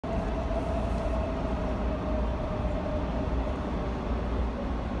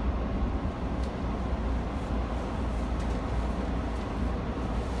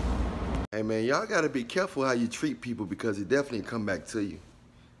Hey man, y'all gotta be careful how you treat people because it definitely come back to you.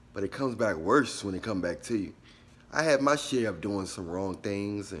 But it comes back worse when it come back to you. I had my share of doing some wrong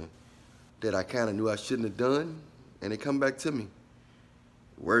things and that I kind of knew I shouldn't have done, and it come back to me.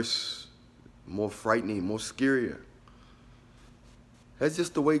 Worse, more frightening, more scarier. That's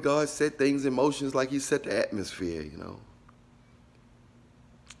just the way God set things in motion, like he set the atmosphere, you know.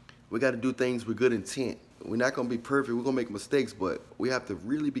 We got to do things with good intent. We're not going to be perfect. We're going to make mistakes, but we have to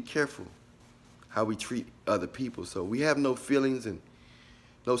really be careful how we treat other people. So we have no feelings and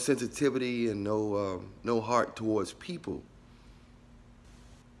no sensitivity and no heart towards people.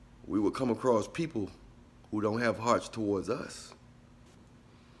 We will come across people who don't have hearts towards us.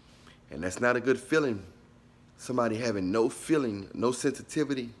 And that's not a good feeling. Somebody having no feeling, no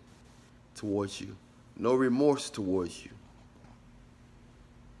sensitivity towards you, no remorse towards you.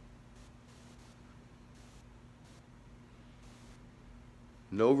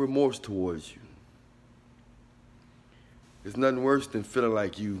 No remorse towards you. There's nothing worse than feeling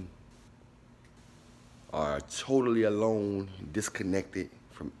like you are totally alone, disconnected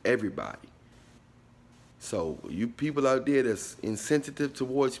from everybody. So you people out there that's insensitive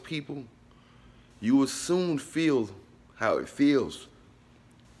towards people, you will soon feel how it feels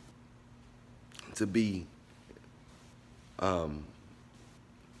to be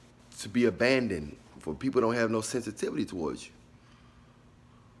abandoned, for people don't have no sensitivity towards you.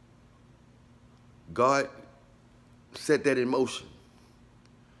 God set that in motion.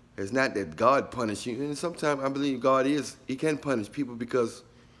 It's not that God punished you. And sometimes I believe God he can punish people because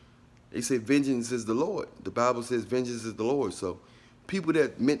they say vengeance is the Lord. The Bible says vengeance is the Lord. So people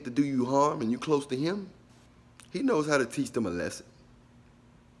that meant to do you harm and you close to him, he knows how to teach them a lesson.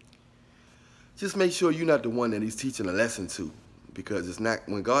 Just make sure you're not the one that he's teaching a lesson to, because it's not,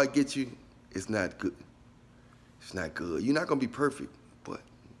 when God gets you, it's not good. It's not good. You're not going to be perfect, but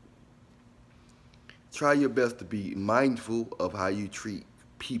try your best to be mindful of how you treat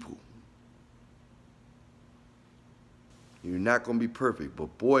people. You're not going to be perfect,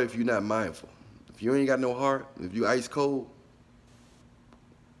 but boy, if you're not mindful, if you ain't got no heart, if you ice cold,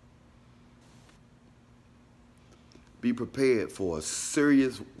 be prepared for a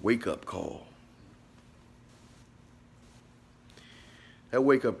serious wake-up call. That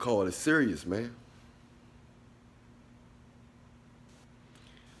wake-up call is serious, man.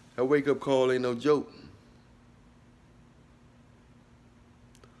 That wake-up call ain't no joke.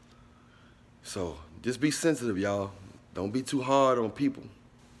 So just be sensitive, y'all. Don't be too hard on people.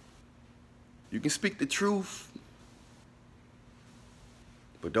 You can speak the truth,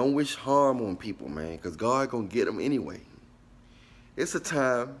 but don't wish harm on people, man, because God gonna get them anyway. It's a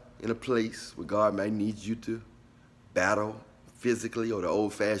time and a place where God might need you to battle physically or the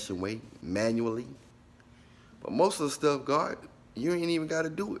old-fashioned way, manually. But most of the stuff, God, you ain't even got to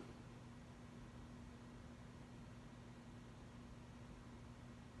do it.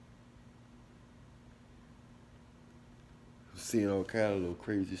 Seeing all kind of little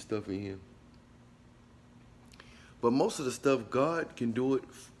crazy stuff in here. But most of the stuff, God can do it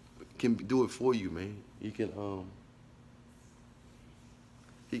for you, man. He can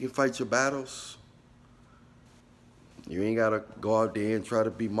fight your battles. You ain't gotta go out there and try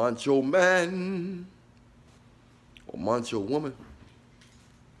to be macho man or macho woman.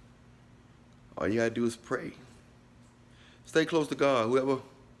 All you gotta do is pray. Stay close to God.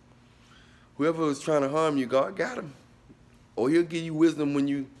 Whoever is trying to harm you, God got him. Or he'll give you wisdom when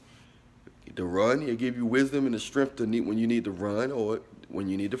you need to run. He'll give you wisdom and the strength to when you need to run or when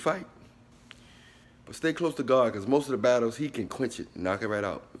you need to fight. But stay close to God, because most of the battles, he can quench it and knock it right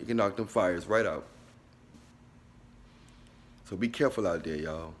out. He can knock them fires right out. So be careful out there,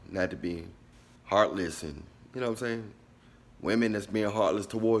 y'all, not to be heartless and, you know what I'm saying? Women that's being heartless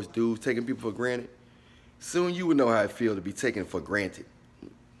towards dudes, taking people for granted. Soon you will know how it feels to be taken for granted.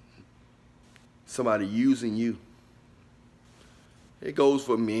 Somebody using you. It goes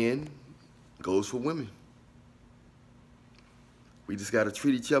for men, it goes for women. We just got to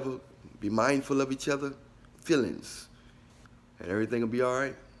treat each other, be mindful of each other, feelings, and everything will be all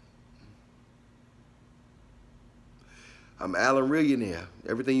right. I'm Allan Reallionaire.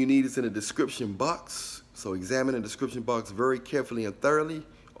 Everything you need is in the description box, so examine the description box very carefully and thoroughly.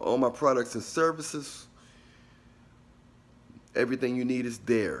 All my products and services, everything you need is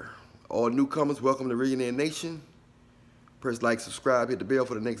there. All newcomers, welcome to Reallionaire Nation. Press like, subscribe, hit the bell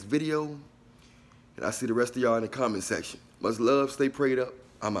for the next video. And I'll see the rest of y'all in the comment section. Much love, stay prayed up.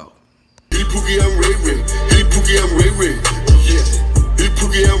 I'm out. Hey Pookie, I'm Ray Ray. Hey Pookie, I'm Ray Ray. Yeah. Hey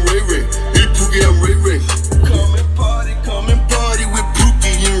Pookie, I'm Ray Ray. Hey Pookie, I'm Ray Ray. Come and party with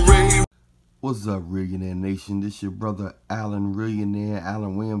Pookie and Ray. What's up, Reallionaire Nation? This your brother Allan Reallionaire,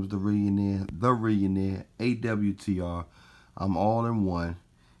 Allan Williams the Reallionaire, AWTR. I'm all in one.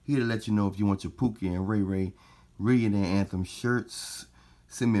 Here to let you know if you want your Pookie and Ray Ray Reallionaire Anthem shirts.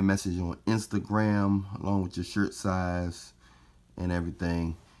 Send me a message on Instagram along with your shirt size and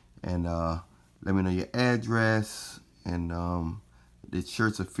everything. And let me know your address. And the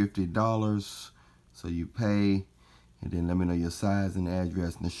shirts are $50, so you pay. And then let me know your size and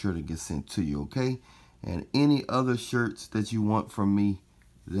address, and the shirt will get sent to you, okay? And any other shirts that you want from me,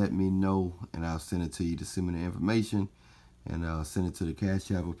 let me know, and I'll send it to you. To send me the information, and send it to the Cash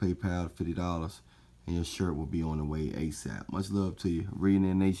App or PayPal, $50, and your shirt will be on the way ASAP. Much love to you.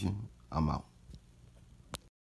 Reallionaire Nation, I'm out.